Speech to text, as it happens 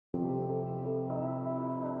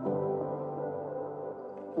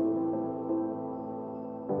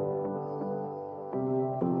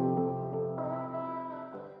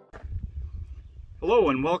Hello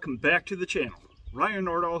and welcome back to the channel. Ryan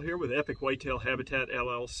Nordahl here with Epic Whitetail Habitat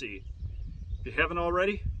LLC. If you haven't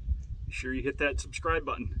already, be sure you hit that subscribe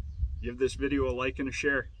button. Give this video a like and a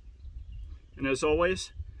share. And as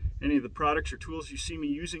always, any of the products or tools you see me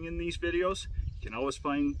using in these videos, you can always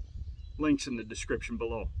find links in the description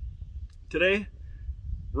below. Today,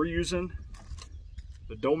 we're using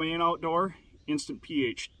the Domain Outdoor Instant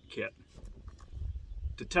pH Kit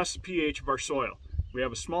to test the pH of our soil. We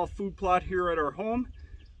have a small food plot here at our home.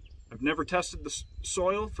 I've never tested the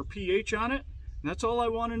soil for pH on it, and that's all I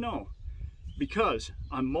want to know. Because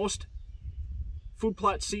on most food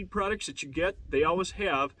plot seed products that you get, they always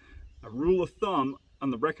have a rule of thumb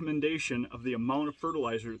on the recommendation of the amount of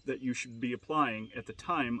fertilizer that you should be applying at the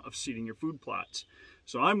time of seeding your food plots.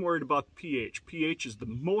 So I'm worried about the pH. pH is the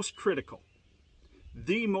most critical.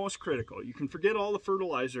 The most critical. You can forget all the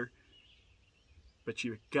fertilizer, but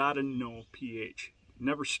you've got to know pH.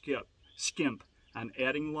 Never skimp on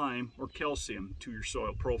adding lime or calcium to your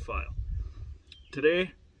soil profile.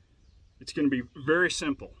 Today, it's going to be very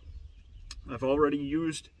simple. I've already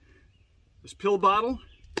used this pill bottle.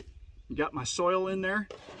 Got my soil in there.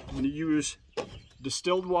 I'm going to use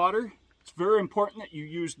distilled water. It's very important that you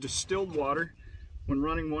use distilled water when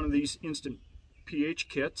running one of these instant pH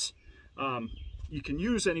kits. You can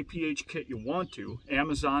use any pH kit you want to.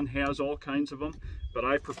 Amazon has all kinds of them, but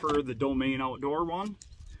I prefer the Domain Outdoor one.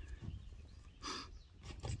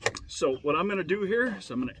 So what I'm going to do here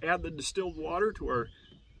is I'm going to add the distilled water to our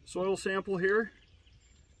soil sample here.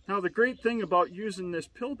 Now the great thing about using this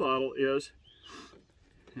pill bottle is,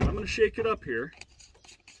 and I'm going to shake it up here,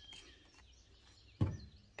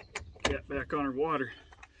 get back on our water.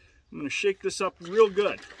 I'm going to shake this up real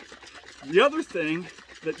good. The other thing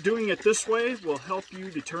that doing it this way will help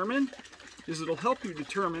you determine is it'll help you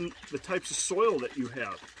determine the types of soil that you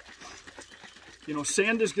have. You know,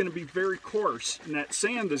 sand is going to be very coarse, and that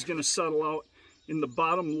sand is going to settle out in the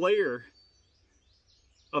bottom layer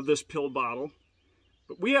of this pill bottle.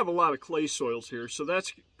 But we have a lot of clay soils here, so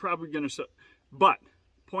that's probably going to, but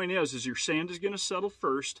point is your sand is going to settle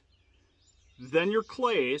first, then your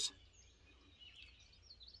clays,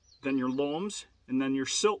 then your loams, and then your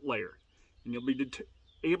silt layer. And you'll be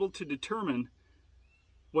able to determine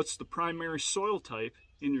what's the primary soil type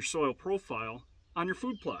in your soil profile on your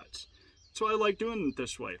food plots. That's why I like doing it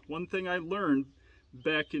this way. One thing I learned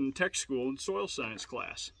back in tech school in soil science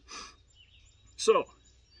class. So,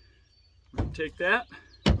 we're going to take that.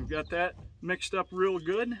 We've got that mixed up real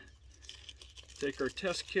good. Take our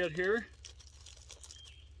test kit here.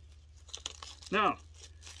 Now,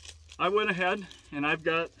 I went ahead and I've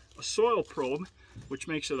got a soil probe, which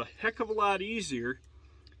makes it a heck of a lot easier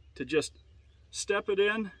to just step it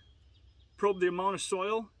in, probe the amount of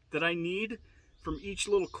soil that I need from each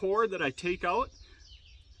little core that I take out.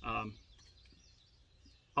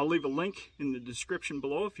 I'll leave a link in the description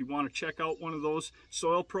below if you want to check out one of those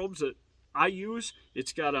soil probes that I use.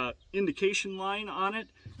 It's got an indication line on it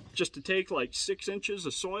just to take like 6 inches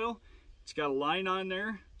of soil. It's got a line on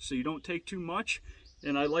there so you don't take too much.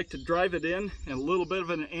 And I like to drive it in at a little bit of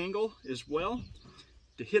an angle as well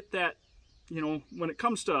to hit that. You know, when it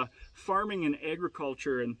comes to farming and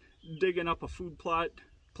agriculture and digging up a food plot,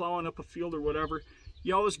 plowing up a field or whatever,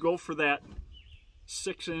 you always go for that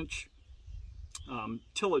 6-inch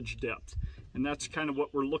tillage depth. And that's kind of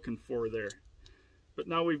what we're looking for there. But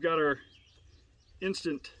now we've got our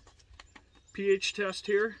instant pH test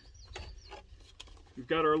here. We've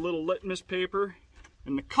got our little litmus paper.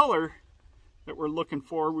 And the color that we're looking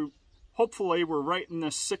for, hopefully we're right in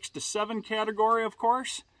the 6 to 7 category, of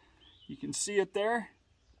course. You can see it there.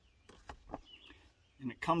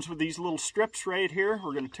 And it comes with these little strips right here.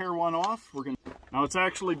 We're going to tear one off. Now it's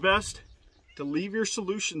actually best to leave your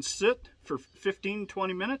solution sit for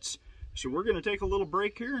 15-20 minutes. So we're going to take a little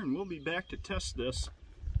break here and we'll be back to test this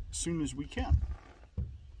as soon as we can.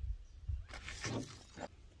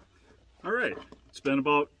 All right, it's been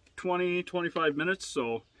about 20-25 minutes,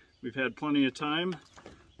 so we've had plenty of time.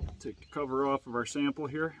 Take the cover off of our sample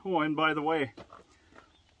here. Oh, and by the way,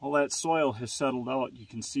 all that soil has settled out. You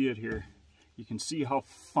can see it here. You can see how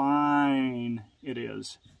fine it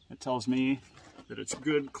is. It tells me that it's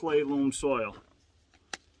good clay loam soil.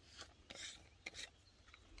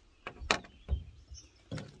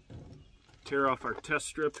 Tear off our test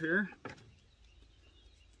strip here.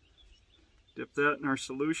 Dip that in our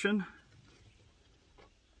solution.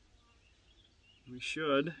 We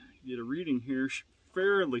should get a reading here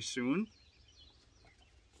fairly soon.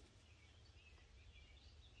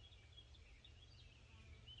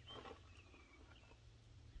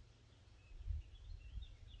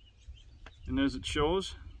 And as it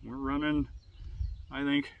shows, we're running I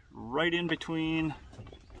think right in between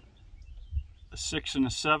a 6 and a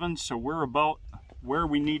 7, so we're about where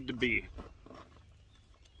we need to be.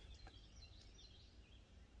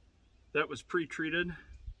 That was pre-treated.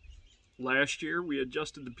 Last year we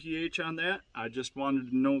adjusted the pH on that. I just wanted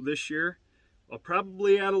to know this year. I'll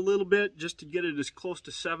probably add a little bit just to get it as close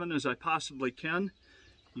to 7 as I possibly can.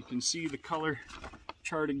 You can see the color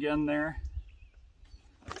chart again there.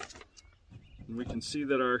 And we can see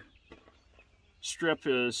that our strip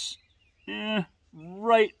is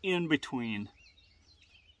right in between.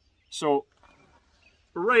 So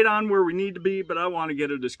right on where we need to be, but I want to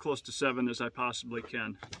get it as close to 7 as I possibly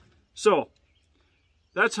can. So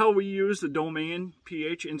that's how we use the Domain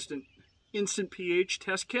pH instant pH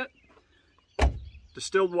test kit.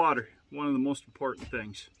 Distilled water, one of the most important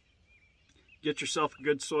things. Get yourself a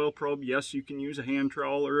good soil probe. Yes, you can use a hand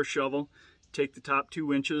trowel or a shovel. Take the top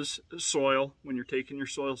 2 inches of soil when you're taking your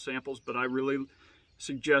soil samples, but I really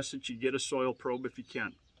suggest that you get a soil probe if you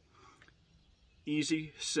can.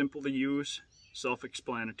 Easy, simple to use,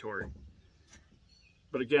 self-explanatory.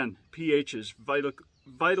 But again, pH is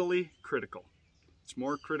vitally critical. It's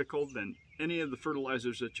more critical than any of the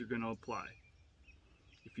fertilizers that you're going to apply.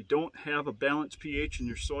 If you don't have a balanced pH in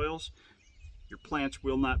your soils, your plants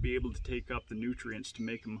will not be able to take up the nutrients to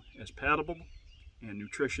make them as palatable and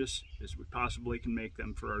nutritious as we possibly can make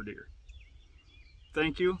them for our deer.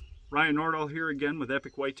 Thank you. Ryan Nordahl here again with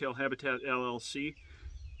Epic Whitetail Habitat LLC.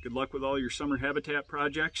 Good luck with all your summer habitat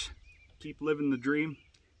projects. Keep living the dream.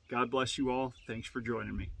 God bless you all. Thanks for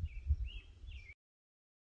joining me.